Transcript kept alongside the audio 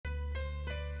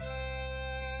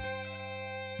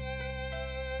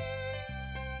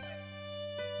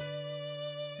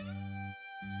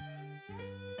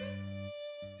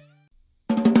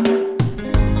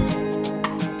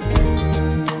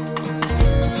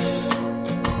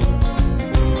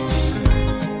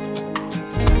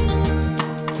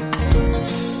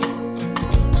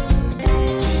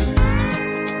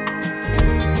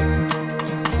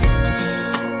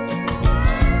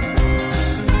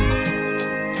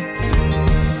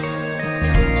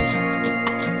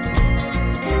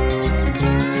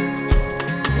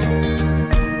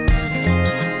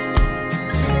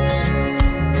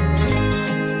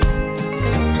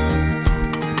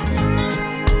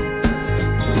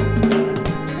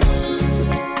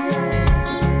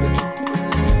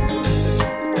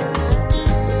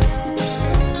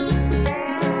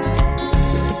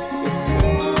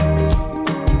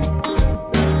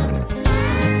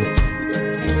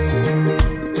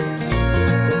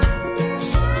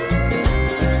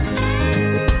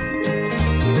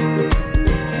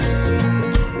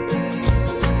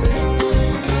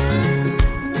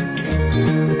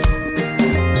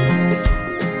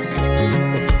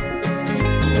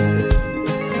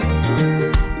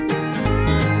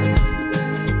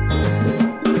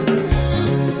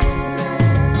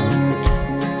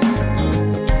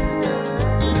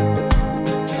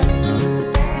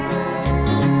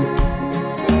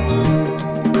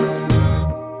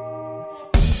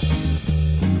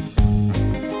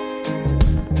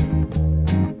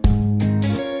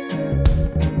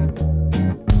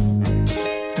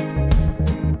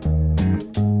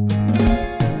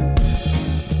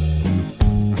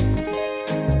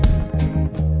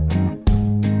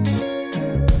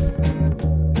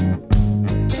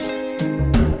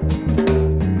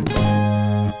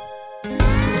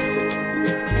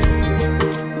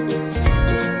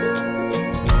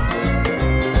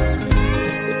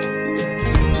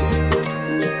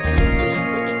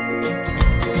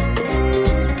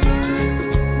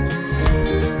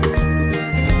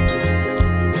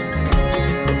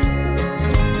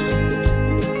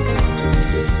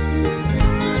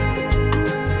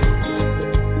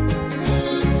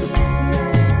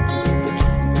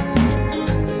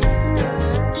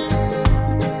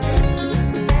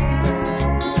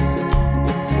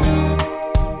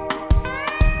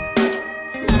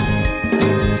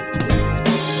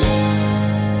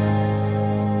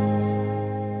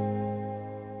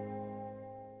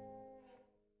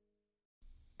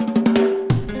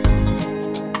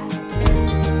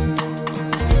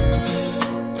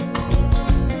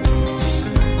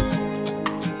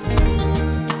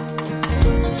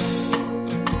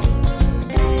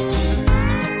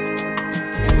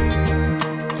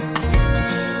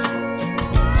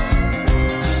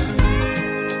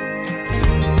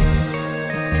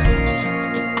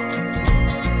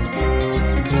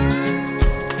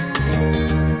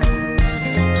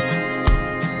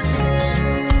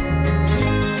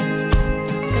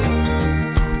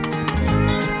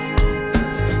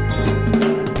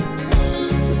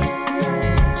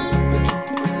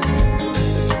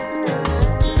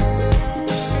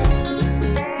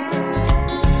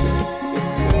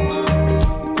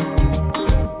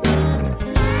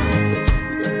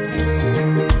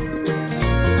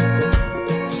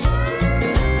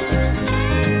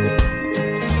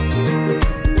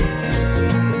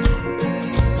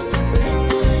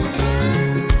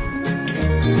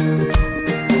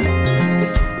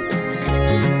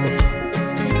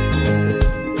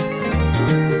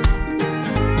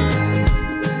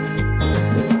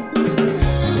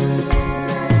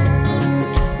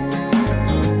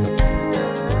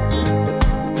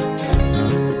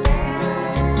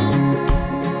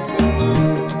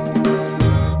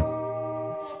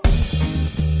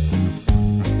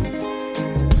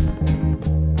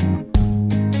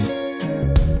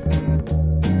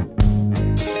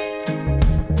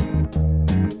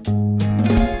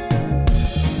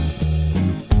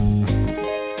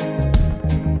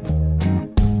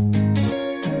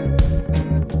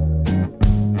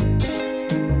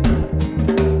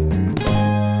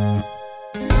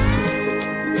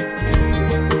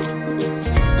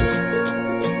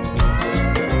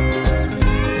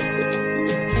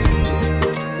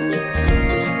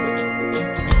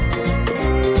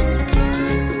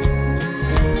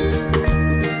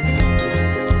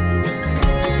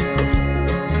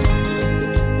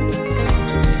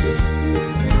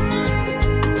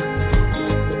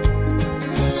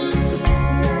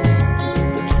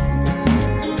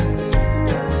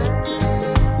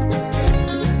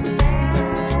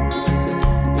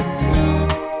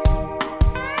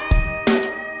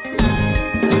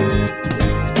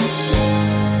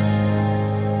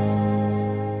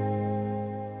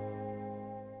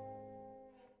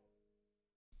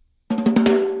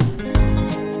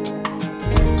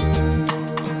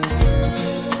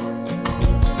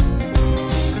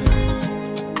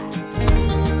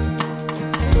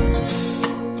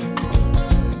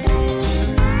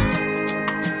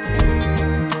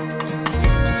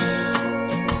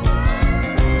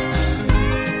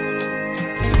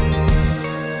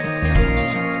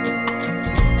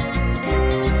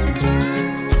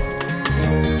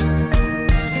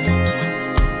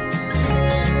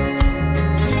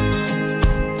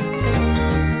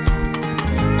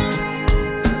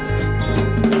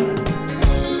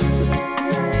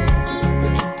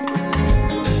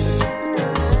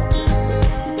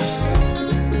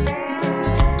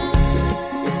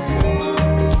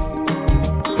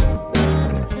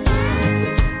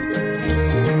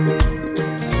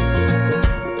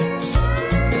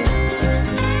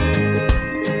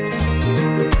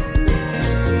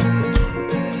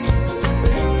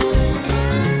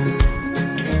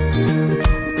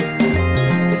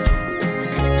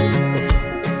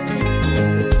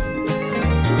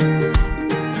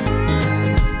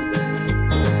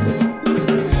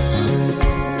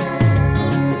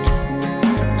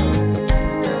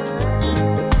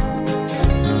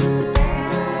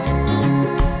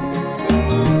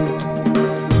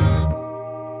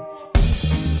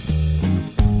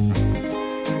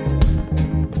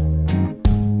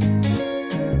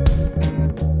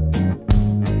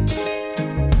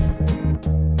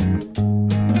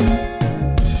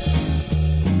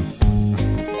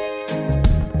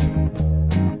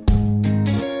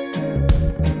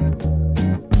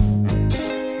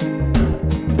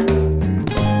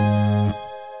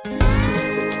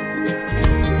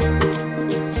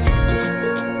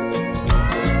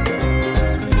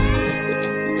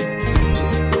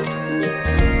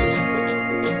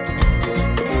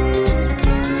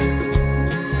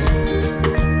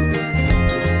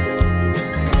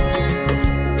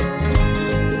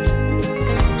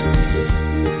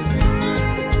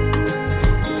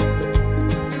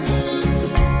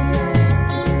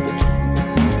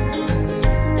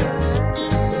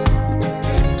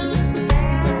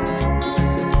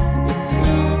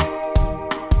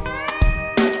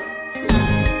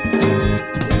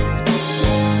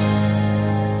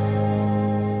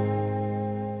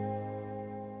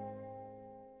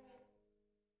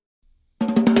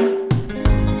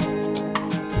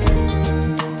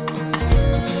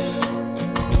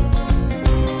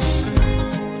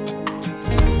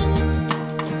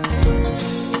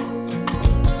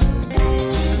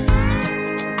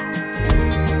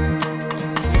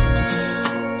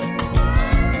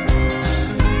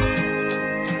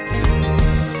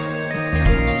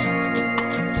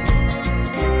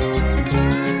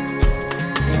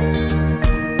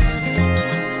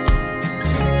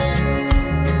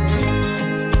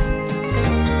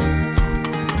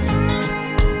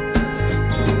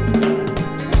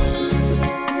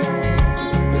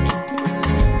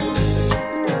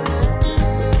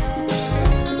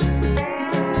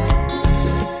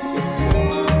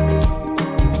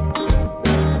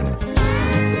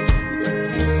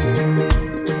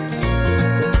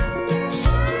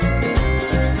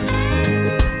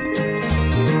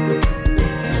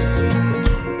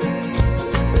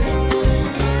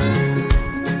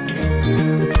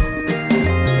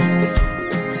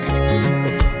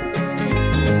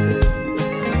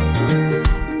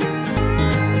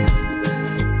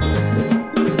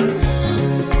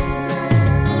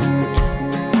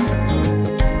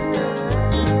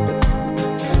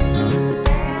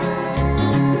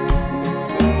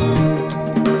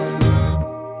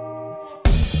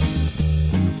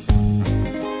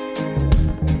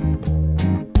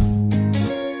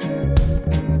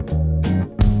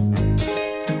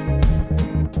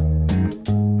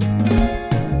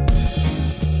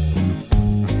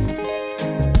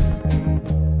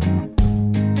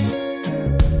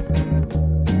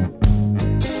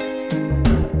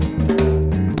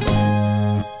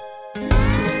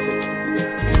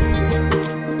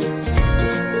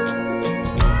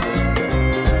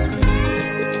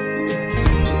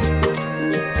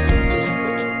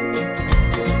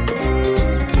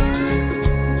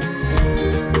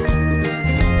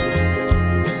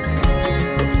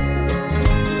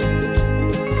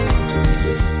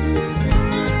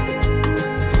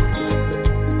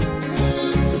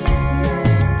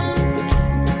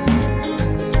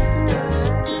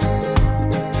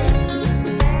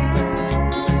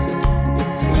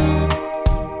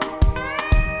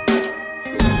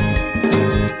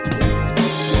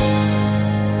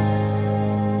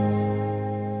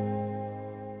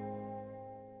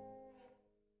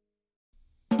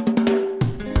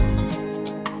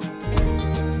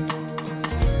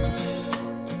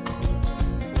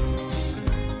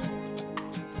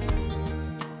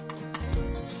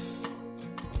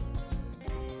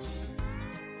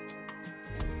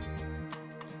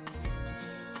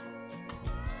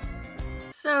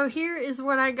So here is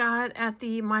what I got at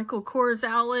the Michael Kors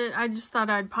outlet. I just thought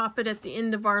I'd pop it at the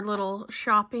end of our little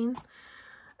shopping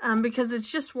because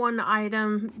it's just one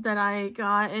item that I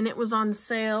got and it was on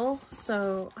sale.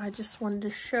 So I just wanted to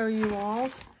show you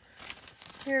all.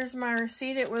 Here's my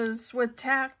receipt. It was with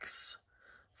tax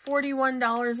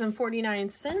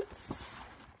 $41.49.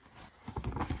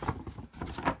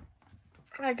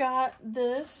 I got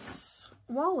this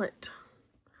wallet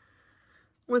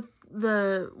with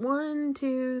the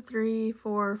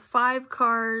 5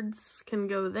 cards can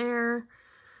go there,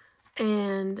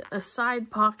 and a side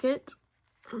pocket.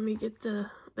 Let me get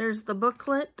there's the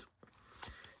booklet,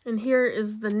 and here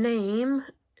is the name,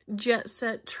 Jet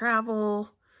Set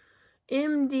Travel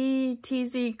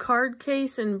MDTZ card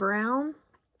case in brown,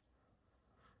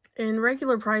 and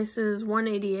regular price is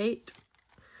 $188.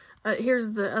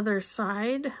 Here's the other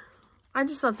side. I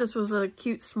just thought this was a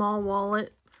cute small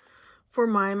wallet for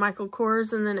my Michael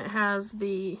Kors, and then it has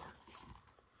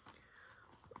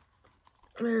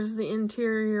there's the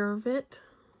interior of it.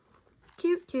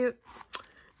 Cute, cute.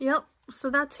 Yep, so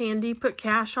that's handy. Put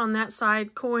cash on that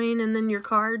side, coin, and then your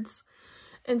cards.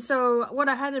 And so what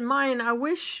I had in mind, I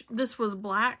wish this was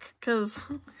black, because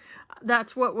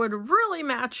that's what would have really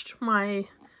matched my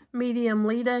medium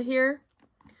Lita here.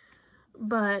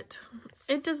 But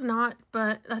it does not,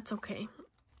 but that's okay.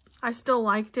 I still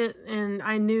liked it, and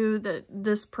I knew that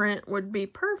this print would be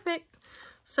perfect.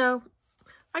 So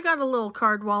I got a little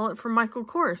card wallet from Michael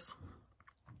Kors.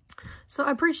 So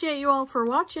I appreciate you all for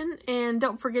watching, and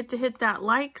don't forget to hit that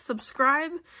like,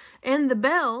 subscribe, and the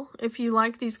bell. If you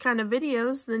like these kind of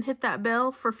videos, then hit that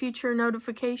bell for future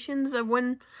notifications of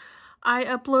when I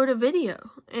upload a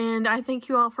video. And I thank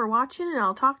you all for watching, and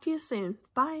I'll talk to you soon.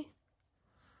 Bye.